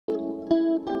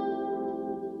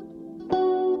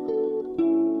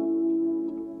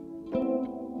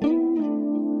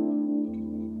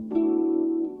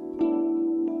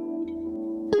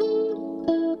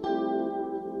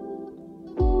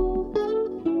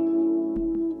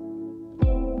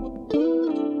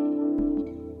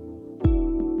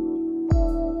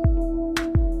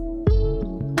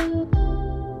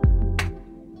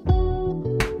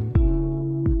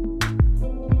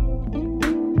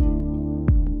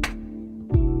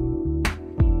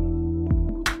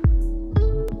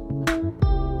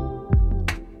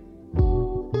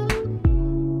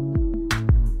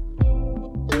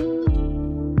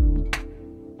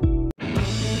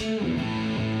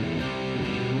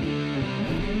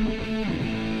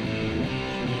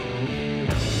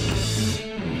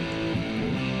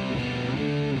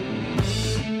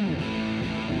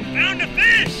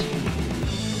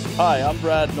Hi, I'm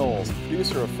Brad Knowles,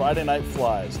 producer of Friday Night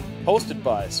Flies, hosted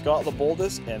by Scott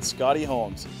LeBoldis and Scotty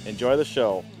Holmes. Enjoy the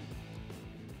show.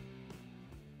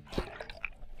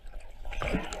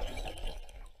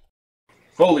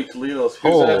 Holy Toledo's,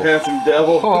 who's that handsome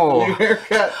devil with the new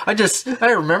haircut? I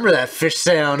remember that fish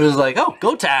sound. It was like, oh,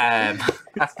 go time.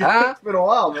 It's been a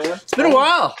while, man. It's been a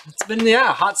while. It's been, yeah,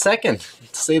 a hot second,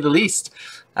 to say the least.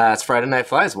 It's Friday Night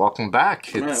Flies. Welcome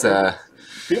back. It's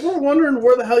people are wondering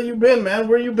where the hell you been, man.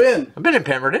 Where you been? I've been in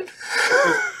Pemberton.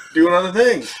 Doing other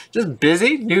things. Just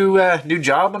busy, new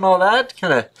job and all that.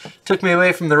 Kind of took me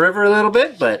away from the river a little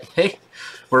bit, but hey,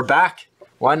 we're back.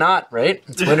 Why not, right?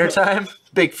 It's wintertime.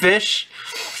 Big fish.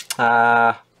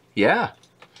 Yeah.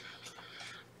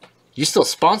 You still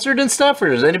sponsored and stuff, or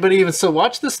does anybody even still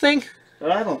watch this thing?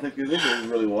 I don't think anybody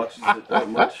really watches it that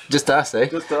much. Just us, eh?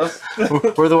 Just us.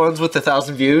 We're the ones with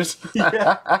 1,000 views.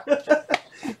 Yeah.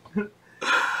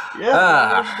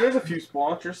 Yeah, there's a few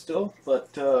sponsors still,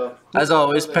 but as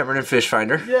always, Pemberton Fish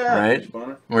Finder. Yeah,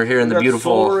 right. We're here in the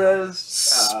beautiful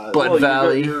Spud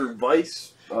Valley. You got your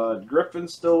Vice Griffin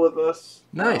still with us.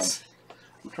 Nice.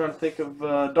 I'm trying to think of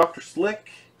Dr. Slick.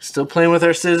 Still playing with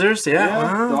our scissors, yeah.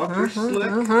 Dr.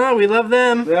 Slick. We love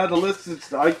them. Yeah, the list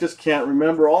is, I just can't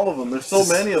remember all of them. There's so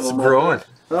many of them. It's growing.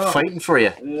 Fighting for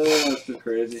you. Yeah, it's too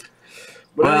crazy.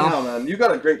 But anyhow, man, you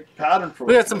got a great pattern for us.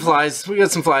 We got some flies. We got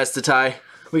some flies to tie.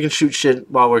 We can shoot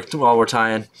shit while we're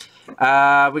tying.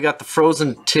 We got the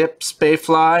frozen Tip Spey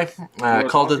Fly.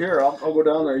 Called it. Here, I'll go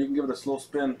down there. You can give it a slow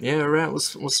spin. Yeah, right. We'll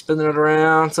spin it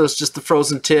around. So it's just the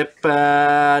frozen tip.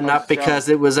 Not because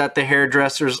it was at the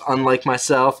hairdressers, unlike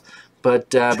myself,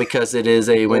 but because it is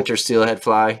a winter steelhead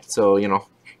fly. So you know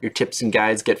your tips and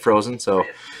guides get frozen. So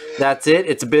that's it.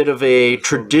 It's a bit of a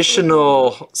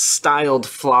traditional styled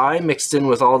fly mixed in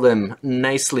with all them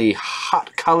nicely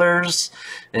hot colors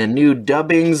and new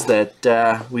dubbings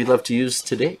that we love to use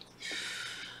today.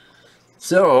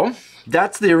 So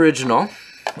that's the original,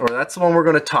 or that's the one we're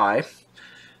going to tie.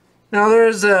 Now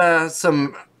there's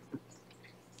some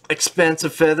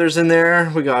expensive feathers in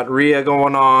there. We got Rhea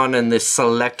going on and this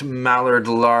Select Mallard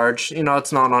Large. You know,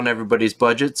 it's not on everybody's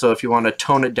budget, so if you want to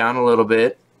tone it down a little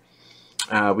bit,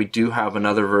 we do have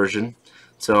another version.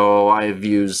 So I've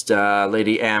used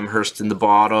Lady Amherst in the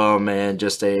bottom and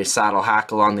just a saddle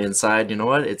hackle on the inside. You know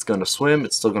what? It's going to swim.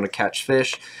 It's still going to catch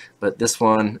fish. But this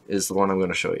one is the one I'm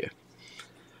going to show you.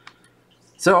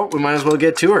 So we might as well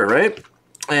get to her, right?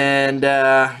 And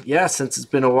yeah, since it's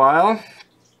been a while,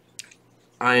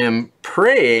 I am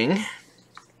praying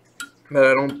that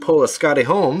I don't pull a Scotty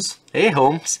Holmes. Hey,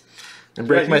 Holmes. And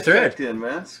break my thread. Checked in,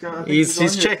 man. Scott,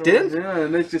 he's checked in? Yeah,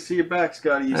 nice to see you back,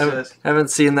 Scotty, he says. Haven't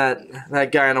seen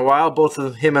that guy in a while. Both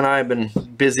of him and I have been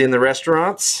busy in the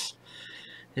restaurants.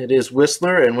 It is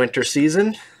Whistler and winter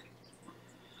season.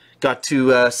 Got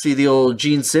to see the old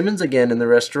Gene Simmons again in the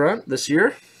restaurant this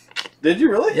year. Did you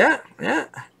really? Yeah, yeah.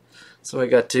 So I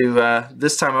got to,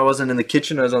 this time I wasn't in the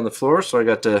kitchen, I was on the floor, so I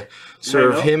got to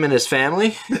serve him and his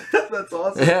family. That's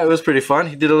awesome. Yeah, it was pretty fun.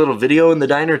 He did a little video in the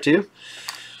diner too,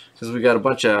 because we got a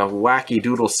bunch of wacky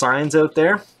doodle signs out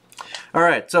there.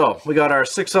 Alright, so we got our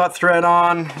 6/0 thread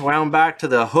on, wound back to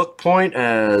the hook point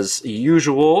as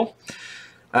usual.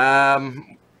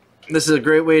 This is a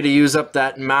great way to use up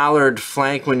that mallard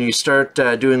flank when you start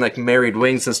doing like married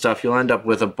wings and stuff. You'll end up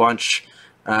with a bunch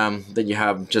that you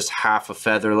have just half a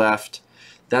feather left.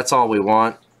 That's all we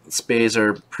want. Spays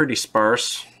are pretty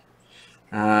sparse.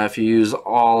 If you use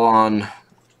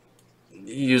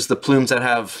use the plumes that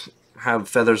have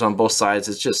feathers on both sides,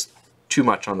 it's just too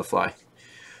much on the fly.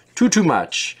 Too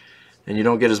much, and you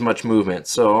don't get as much movement.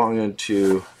 So I'm going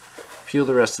to peel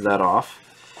the rest of that off.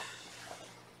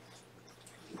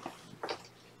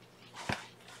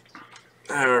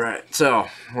 Alright, so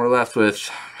we're left with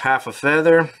half a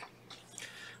feather.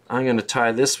 I'm going to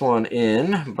tie this one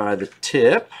in by the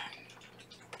tip,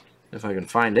 if I can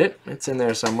find it. It's in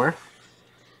there somewhere.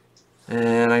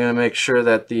 And I'm going to make sure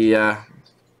that the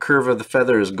curve of the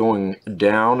feather is going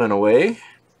down and away.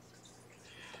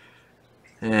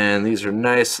 And these are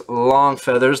nice long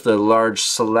feathers, the large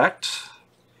Select.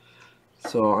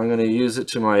 So I'm going to use it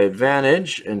to my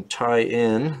advantage and tie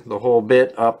in the whole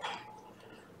bit up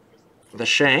the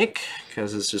shank,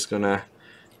 because it's just going to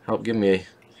help give me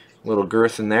a little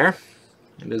girth in there.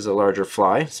 It is a larger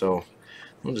fly, so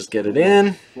we'll just get it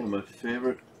in. One of my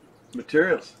favorite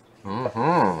materials.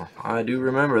 I do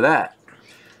remember that.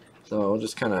 So I'll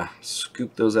just kind of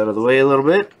scoop those out of the way a little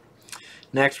bit.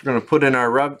 Next, we're going to put in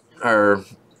our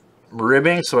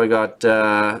ribbing. So I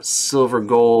got silver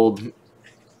gold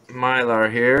mylar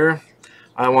here.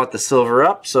 I want the silver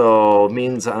up, so it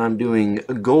means I'm doing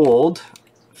gold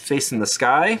facing the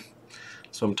sky.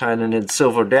 So So I'm tying it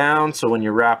silver down so when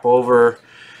you wrap over,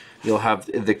 you'll have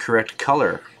the correct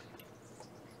color.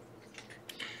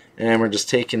 And we're just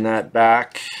taking that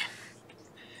back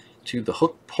to the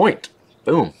hook point.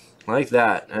 Boom, like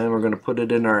that. And we're going to put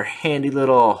it in our handy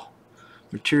little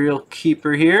material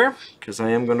keeper here, because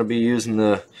I am going to be using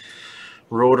the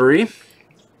rotary,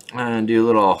 and do a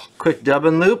little quick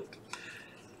dubbing loop.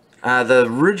 The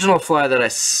original fly that I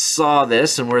saw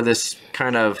this, and where this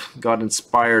kind of got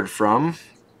inspired from,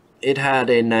 it had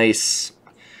a nice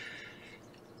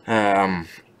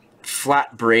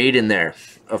flat braid in there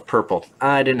of purple.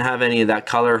 I didn't have any of that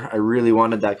color. I really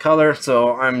wanted that color,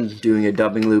 so I'm doing a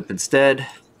dubbing loop instead.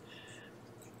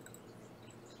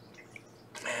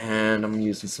 And I'm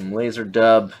using some laser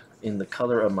dub in the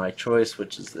color of my choice,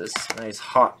 which is this nice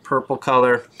hot purple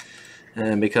color.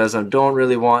 And because I don't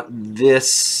really want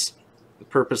this, the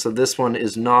purpose of this one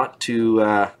is not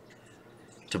to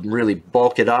really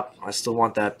bulk it up. I still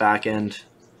want that back end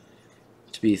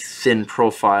to be thin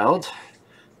profiled.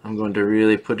 I'm going to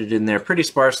really put it in there pretty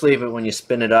sparsely, but when you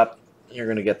spin it up, you're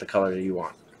going to get the color that you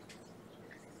want.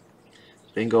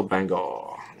 Bingo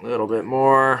bango. A little bit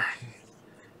more.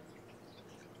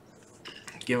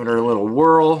 Give it a little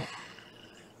whirl.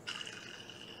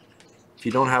 If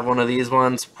you don't have one of these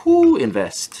ones, whoo,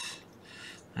 invest.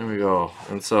 There we go.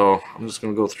 And so I'm just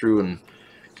going to go through and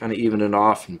kind of even it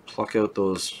off and pluck out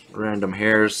those random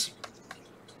hairs.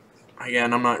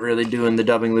 Again, I'm not really doing the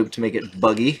dubbing loop to make it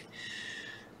buggy.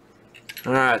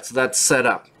 Alright, so that's set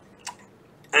up.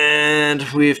 And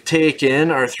we've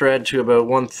taken our thread to about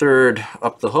 1/3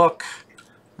 up the hook.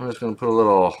 I'm just going to put a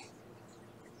little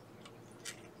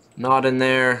knot in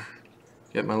there,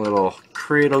 get my little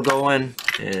cradle going,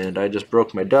 and I just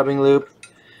broke my dubbing loop.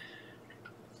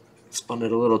 Spun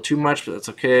it a little too much, but that's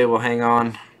okay, we'll hang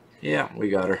on. Yeah, we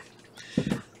got her.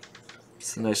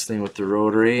 It's the nice thing with the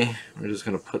rotary. We're just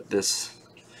going to put this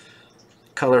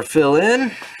color fill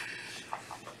in.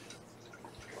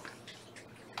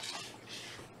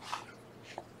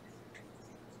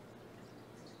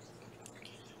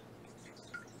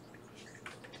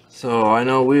 So I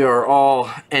know we are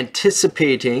all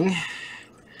anticipating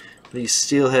the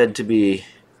steelhead to be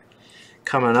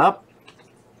coming up.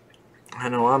 I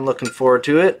know I'm looking forward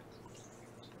to it.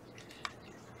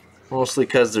 Mostly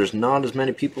because there's not as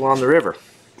many people on the river.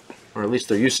 Or at least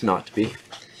there used not to be.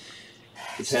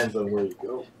 Depends on where you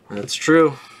go. That's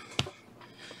true.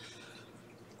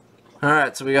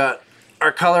 Alright, so we got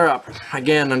our color up.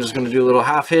 Again, I'm just going to do a little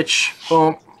half hitch.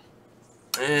 Boom.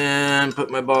 And put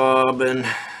my bob in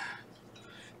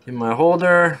my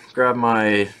holder, grab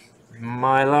my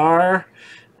mylar,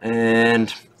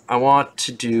 and I want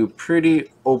to do pretty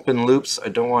open loops. I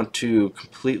don't want to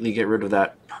completely get rid of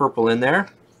that purple in there.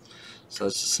 So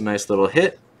it's just a nice little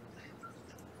hit.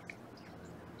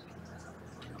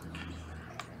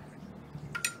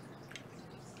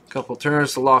 Couple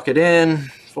turns to lock it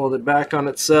in, fold it back on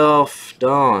itself,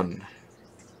 done.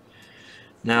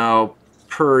 Now,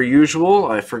 per usual,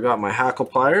 I forgot my hackle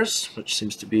pliers, which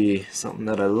seems to be something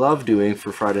that I love doing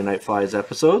for Friday Night Flies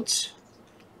episodes.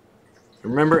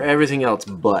 Remember everything else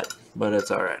but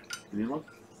it's alright.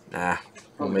 Nah,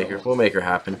 we'll make her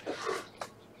happen.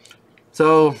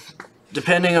 So,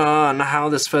 depending on how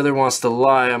this feather wants to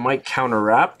lie, I might counter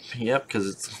wrap. Yep, because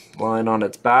it's lying on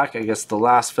its back. I guess the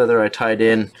last feather I tied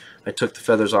in, I took the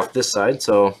feathers off this side,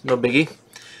 so no biggie.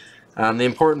 The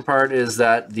important part is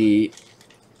that the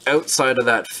outside of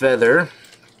that feather,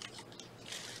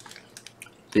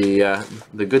 the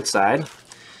good side,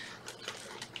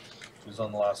 Is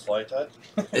on the last fly tie?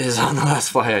 is on the last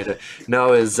fly I tied.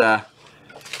 No, is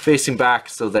facing back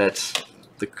so that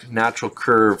the natural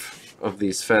curve of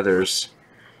these feathers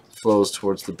flows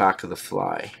towards the back of the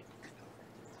fly.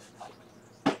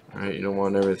 Alright, you don't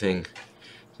want everything.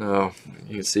 So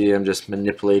you can see I'm just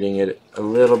manipulating it a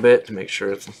little bit to make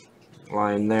sure it's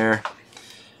lying there.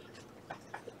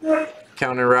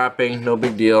 Counter wrapping, no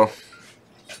big deal.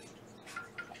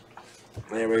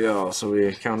 There we go. So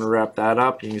we counter wrap that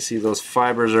up. You can see those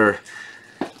fibers are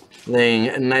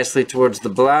laying nicely towards the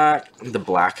back.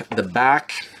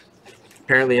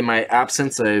 Apparently in my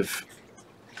absence I've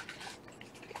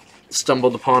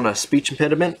stumbled upon a speech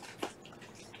impediment.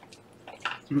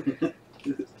 Yeah,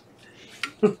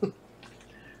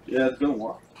 it's been a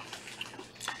while.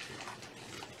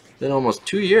 Been almost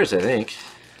 2 years, I think.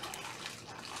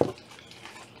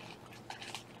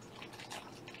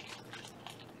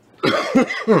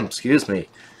 Excuse me.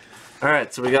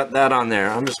 Alright, so we got that on there.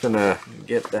 I'm just going to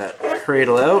get that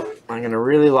cradle out. I'm going to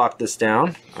really lock this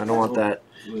down. I don't want that.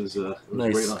 It was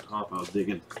Nice. right on top. I was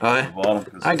digging Okay. at the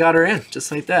bottom. I got her in,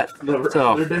 just like that.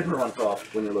 So, They're different on top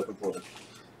when you're looking for them.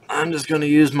 I'm just going to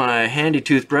use my handy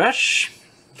toothbrush,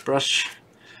 brush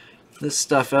this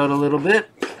stuff out a little bit.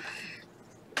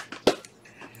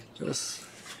 Just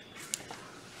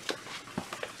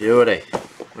beauty.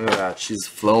 Look at that, she's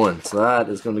flowing. So that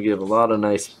is going to give a lot of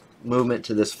nice movement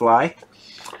to this fly.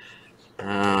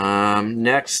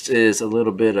 Next is a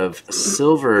little bit of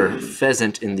silver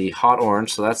pheasant in the hot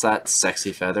orange. So that's that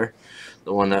sexy feather,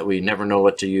 the one that we never know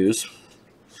what to use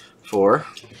for.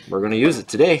 We're going to use it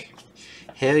today.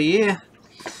 Hell yeah.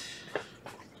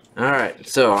 Alright,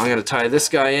 so I'm going to tie this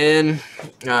guy in.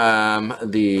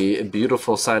 The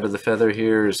beautiful side of the feather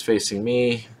here is facing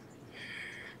me.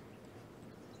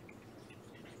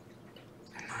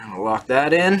 I'll lock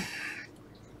that in.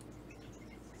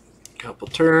 Couple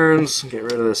turns, get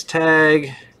rid of this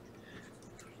tag.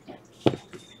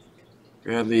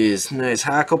 Grab these nice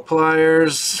hackle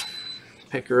pliers.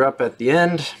 Pick her up at the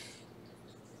end.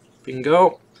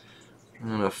 Bingo.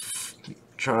 I'm going to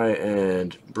try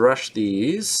and brush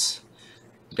these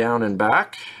down and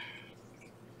back.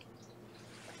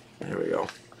 There we go.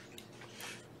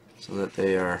 So that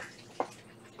they are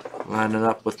lining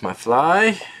up with my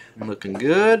fly. Looking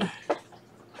good.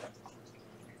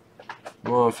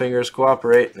 Come on, fingers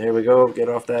cooperate. There we go. Get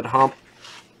off that hump.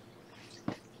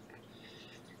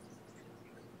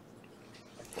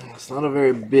 It's not a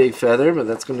very big feather, but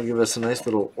that's going to give us a nice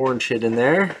little orange hit in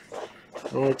there.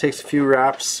 It only takes a few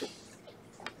wraps.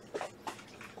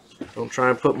 Don't try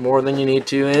and put more than you need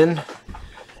to in.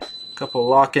 A couple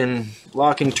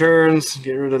locking turns.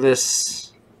 Get rid of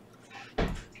this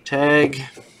tag.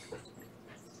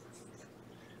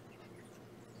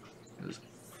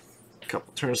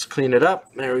 Couple turns to clean it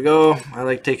up. There we go. I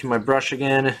like taking my brush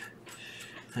again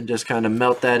and just kind of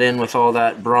melt that in with all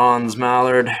that bronze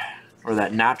mallard, or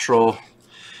that natural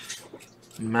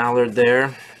mallard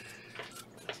there.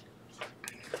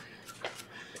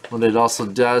 What it also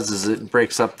does is it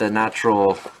breaks up the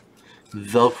natural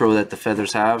Velcro that the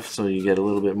feathers have, so you get a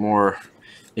little bit more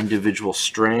individual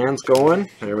strands going.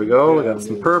 There we go. We got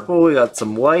some purple, we got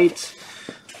some white.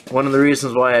 One of the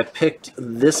reasons why I picked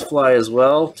this fly as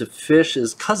well to fish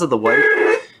is because of the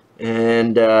white,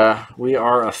 and we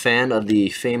are a fan of the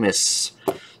famous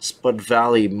Spud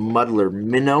Valley muddler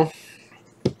minnow.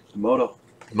 Moto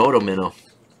minnow.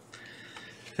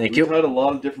 Thank you. We've had a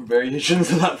lot of different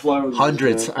variations of that fly.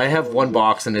 Hundreds. I have one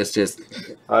box and it's just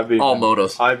all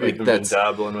motos. I've even been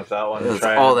dabbling with that one. That's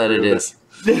all that it is.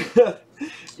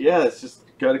 Yeah, it's just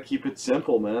gotta keep it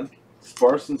simple, man.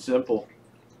 Sparse and simple.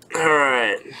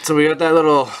 Alright, so we got that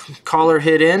little collar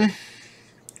hit in,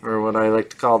 or what I like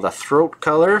to call the throat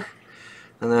color.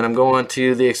 And then I'm going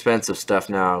to the expensive stuff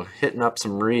now, hitting up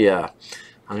some Rhea.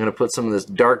 I'm going to put some of this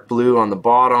dark blue on the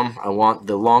bottom. I want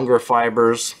the longer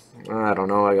fibers. I don't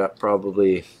know, I got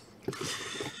probably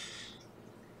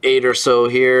 8 or so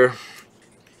here.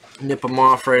 Nip them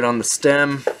off right on the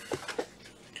stem.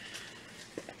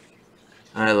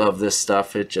 I love this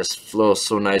stuff, it just flows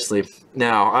so nicely.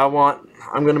 Now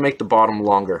I'm going to make the bottom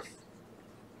longer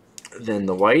than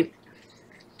the white.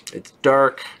 It's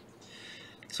dark,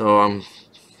 so I'm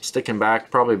sticking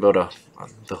back probably about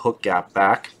the hook gap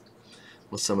back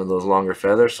with some of those longer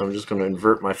feathers. So I'm just going to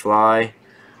invert my fly,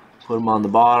 put them on the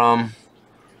bottom,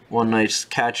 one nice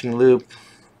catching loop.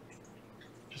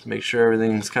 Just make sure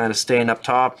everything's kind of staying up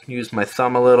top. Use my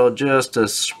thumb a little just to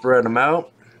spread them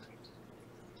out.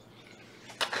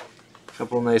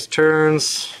 Couple nice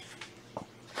turns.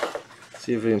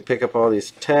 See if we can pick up all these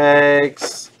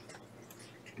tags.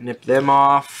 Nip them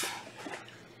off.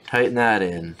 Tighten that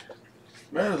in.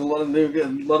 Man, there's a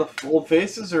lot of old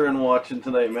faces are in watching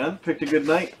tonight, man. Picked a good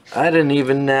night. I didn't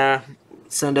even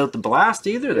send out the blast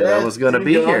either that I was going to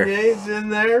be here. John James in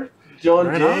there. John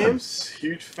Right James,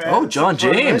 huge fan. Oh, John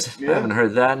James. Yeah. I haven't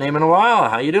heard that name in a while.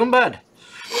 How you doing, bud?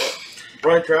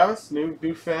 Brian Travis,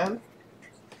 new fan.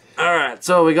 Alright,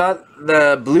 so we got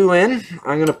the blue in.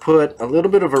 I'm going to put a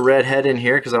little bit of a red head in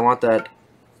here because I want that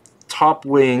top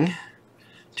wing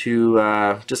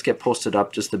to just get posted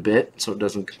up just a bit so it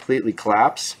doesn't completely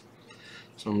collapse.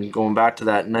 So I'm going back to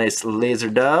that nice laser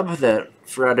dub that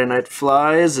Friday Night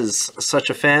Flies is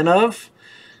such a fan of.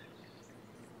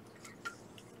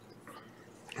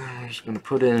 I'm just going to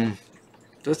put in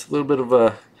just a little bit of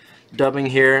a dubbing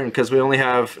here, and because we only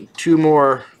have 2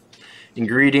 more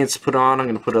ingredients to put on, I'm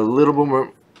going to put a little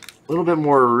bit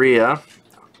more Rhea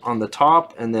on the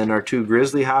top, and then our 2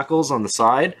 grizzly hackles on the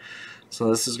side. So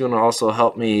this is going to also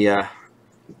help me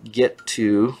get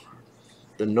to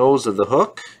the nose of the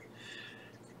hook.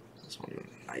 This one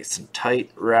nice and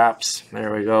tight wraps.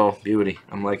 There we go, beauty.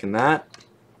 I'm liking that.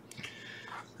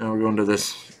 Now we're going to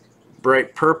this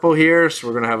bright purple here, so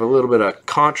we're going to have a little bit of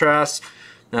contrast.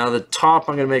 Now the top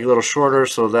I'm going to make a little shorter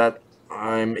so that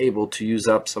I'm able to use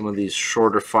up some of these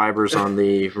shorter fibers on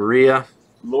the rhea.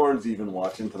 Lauren's even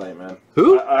watching tonight, man.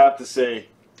 Who? I have to say,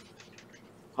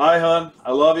 hi, hon.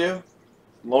 I love you.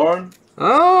 Lauren.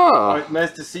 Oh.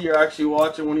 Nice to see you're actually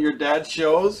watching one of your dad's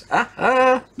shows.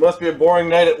 Ah. Must be a boring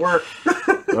night at work.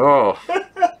 Oh.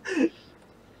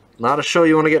 Not a show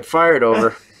you want to get fired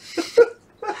over.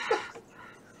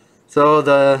 So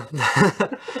the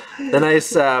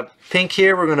nice pink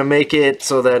here, we're going to make it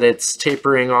so that it's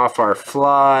tapering off our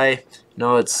fly.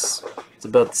 No, it's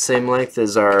about the same length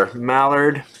as our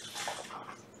mallard.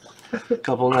 A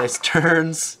couple nice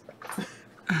turns.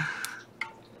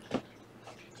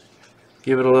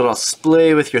 Give it a little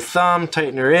splay with your thumb,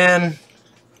 tighten her in.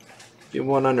 Give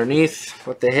one underneath,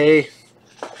 what the hey.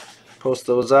 Post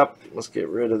those up. Let's get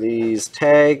rid of these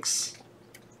tags.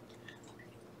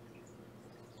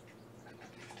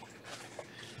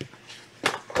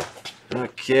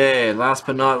 Okay, last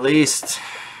but not least.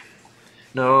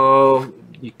 No,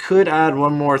 you could add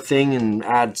one more thing and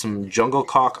add some jungle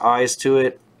cock eyes to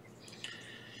it.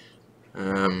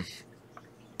 I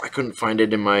couldn't find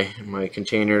it in my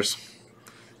containers.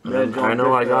 I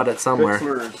know I got it somewhere.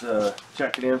 Fitzler's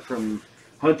checking in from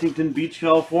Huntington Beach,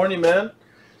 California, man.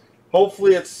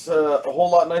 Hopefully it's a whole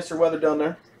lot nicer weather down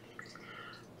there.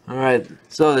 Alright,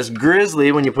 so this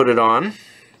grizzly, when you put it on,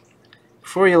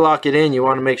 before you lock it in, you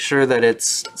want to make sure that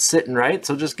it's sitting right,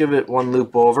 so just give it one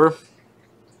loop over.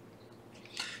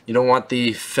 You don't want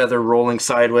the feather rolling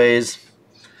sideways.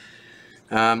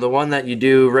 The one that you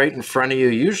do right in front of you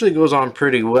usually goes on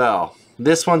pretty well.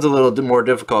 This one's a little more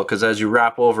difficult because as you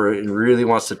wrap over it really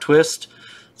wants to twist.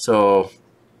 So,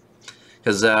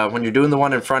 because when you're doing the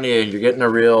one in front of you, you're getting a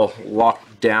real lock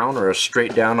down or a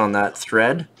straight down on that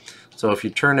thread. So if you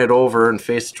turn it over and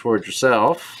face it towards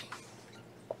yourself,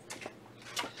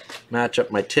 match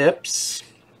up my tips,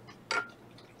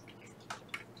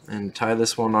 and tie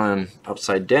this one on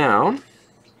upside down.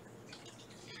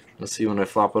 Let's see, when I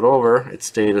flop it over, it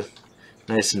stayed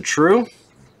nice and true.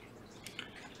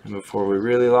 And before we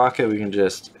really lock it, we can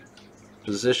just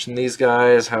position these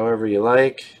guys however you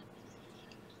like.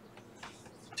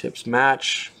 Tips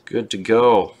match, good to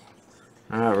go.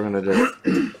 Alright, we're going to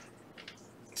do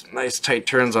some nice tight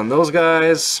turns on those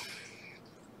guys.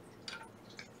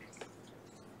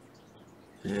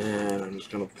 And I'm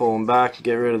just going to pull them back and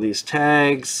get rid of these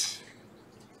tags.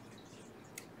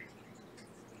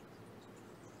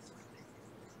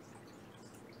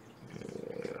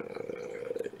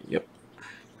 Yep.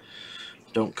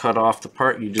 Don't cut off the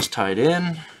part you just tied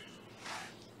in.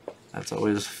 That's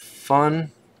always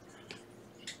fun.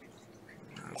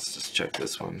 Let's just check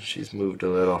this one. She's moved a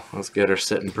little. Let's get her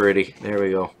sitting pretty. There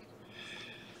we go.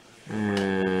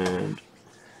 And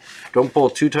don't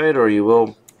pull too tight or you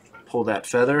will pull that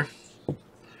feather.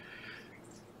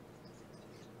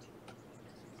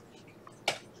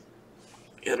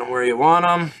 Get them where you want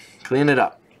them. Clean it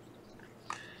up.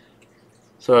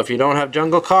 So if you don't have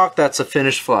jungle cock, that's a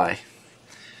finished fly.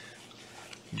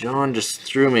 John just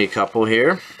threw me a couple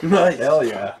here. Nice. Hell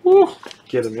yeah. Woo.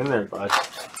 Get them in there, bud.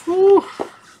 Woo.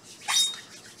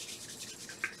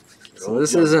 So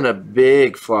this isn't a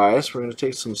big fly, so we're going to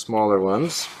take some smaller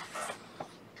ones.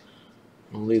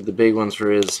 We'll leave the big ones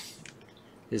for his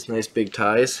nice big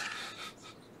ties.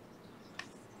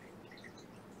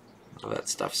 Oh, that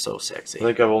stuff's so sexy. I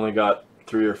think I've only got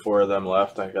 3 or 4 of them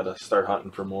left. I gotta start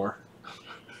hunting for more.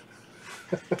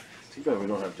 Too bad we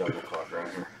don't have jungle cock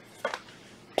around here.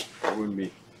 There wouldn't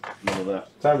be none of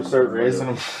that. Time to start raising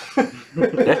them.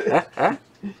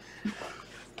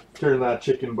 Turn that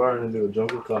chicken barn into a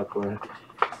jungle cock barn.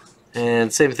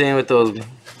 And same thing with those,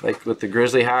 like with the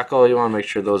grizzly hackle, you want to make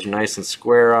sure those are nice and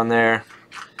square on there.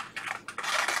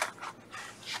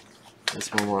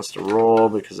 This one wants to roll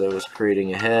because I was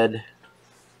creating a head.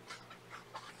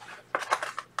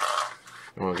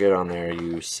 Oh, get on there,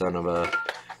 you son of a...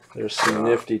 There's some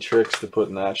nifty tricks to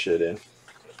putting that shit in.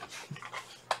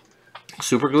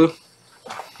 Super glue?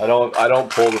 I don't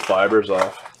pull the fibers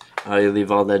off. Oh, you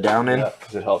leave all that down in? Yeah,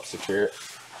 because it helps secure it.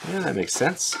 Yeah, that makes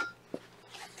sense.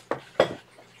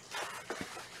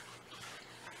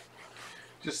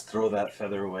 Just throw that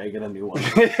feather away, get a new one.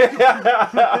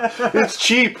 It's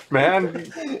cheap,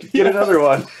 man. Get another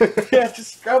one. Yeah,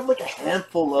 just grab like a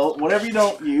handful of whatever you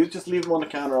don't use, just leave them on the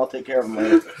counter, I'll take care of them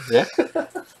later. Yeah.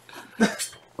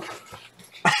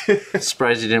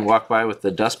 Surprised you didn't walk by with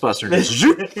the dustbuster and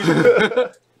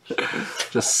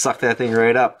just suck that thing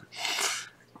right up.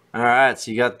 Alright,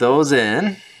 so you got those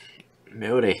in.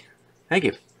 Beauty. Thank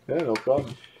you. Yeah, no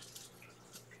problem.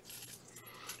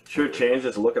 Sure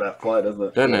changes the look of that fly, doesn't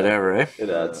it? Doesn't it ever, eh? It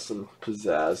adds some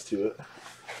pizzazz to it.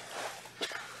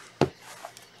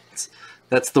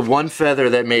 That's the one feather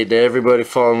that made everybody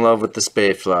fall in love with the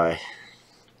Spey Fly.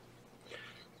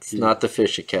 It's not the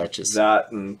fish it catches.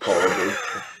 That and probably,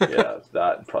 yeah,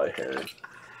 that and probably herring.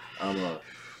 I'm a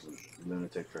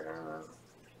lunatic for herring.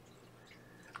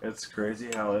 It's crazy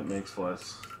how it makes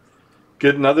flies.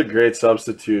 Good. Another great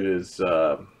substitute is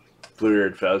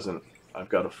blue-eared pheasant. I've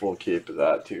got a full cape of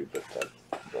that too, but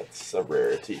that's a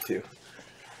rarity too.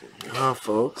 Oh,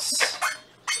 folks.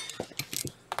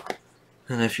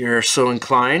 And if you're so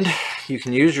inclined, you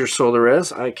can use your solar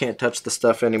res. I can't touch the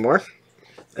stuff anymore.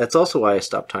 That's also why I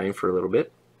stopped tying for a little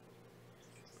bit.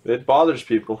 It bothers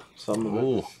people. Some of it.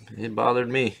 Ooh, it bothered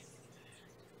me.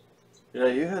 Yeah,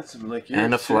 you had some like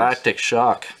Anaphylactic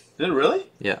shock. Did it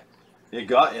really? Yeah. It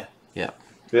got you. Yeah.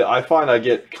 Yeah, I find I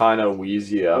get kind of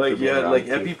wheezy after Like you being had around like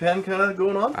too. EpiPen kind of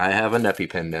going on. I have an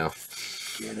EpiPen now.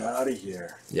 Get out of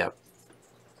here. Yep.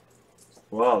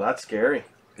 Wow, that's scary.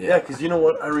 Yeah, because you know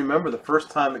what? I remember the first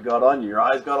time it got on you, your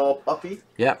eyes got all puffy.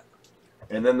 Yeah.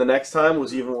 And then the next time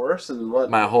was even worse. And what?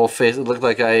 My whole face, it looked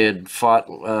like I had fought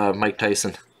Mike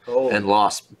Tyson and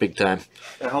lost big time.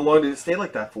 And how long did it stay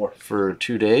like that for? For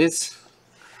 2 days.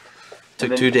 Took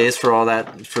then- 2 days for all that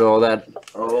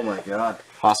Oh my god.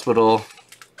 hospital.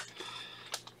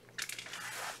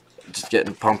 Just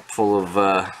getting pumped full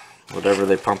of whatever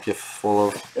they pump you full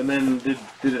of. And then did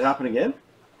it happen again?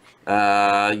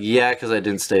 Yeah, because I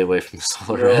didn't stay away from the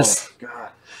solar res. Oh god.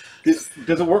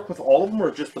 Does it work with all of them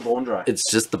or just the bone dry? It's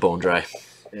just the bone dry.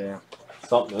 Yeah.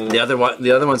 Something. The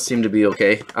other ones seem to be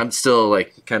okay. I'm still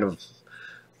like kind of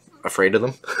afraid of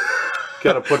them.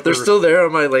 Gotta put They're still there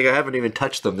on my, like, I haven't even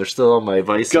touched them. They're still on my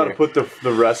vice. Gotta put the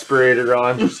respirator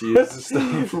on. Just use the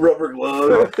stuff. Rubber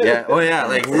glove. Yeah. Oh yeah.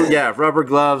 Like yeah, rubber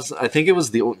gloves. I think it's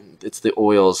the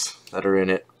oils that are in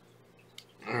it,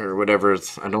 or whatever.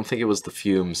 I don't think it was the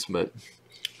fumes, but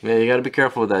yeah, you gotta be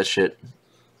careful with that shit.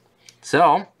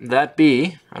 So that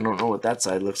be, I don't know what that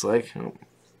side looks like.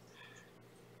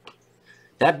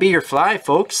 That be your fly,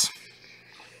 folks.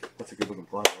 That's a good looking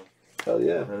fly. Man. Hell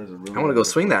yeah. That is a really I want to go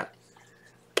swing that.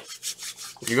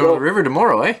 You're going to the river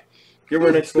tomorrow, eh? Give her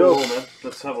a next go, man.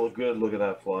 Let's have a good look at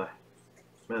that fly.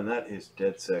 Man, that is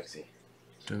dead sexy.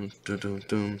 Dum, dum, dum,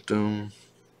 dum, dum.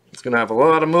 It's going to have a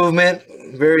lot of movement,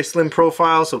 very slim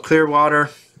profile, so clear water.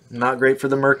 Not great for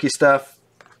the murky stuff.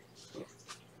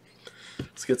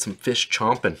 Let's get some fish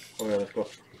chomping. Okay, let's go.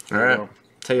 All right,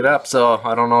 take it up. So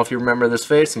I don't know if you remember this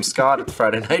face. I'm Scott at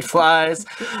Friday Night Flies.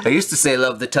 I used to say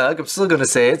love the tug. I'm still going to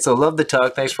say it. So love the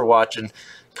tug. Thanks for watching.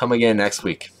 Come again next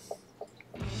week.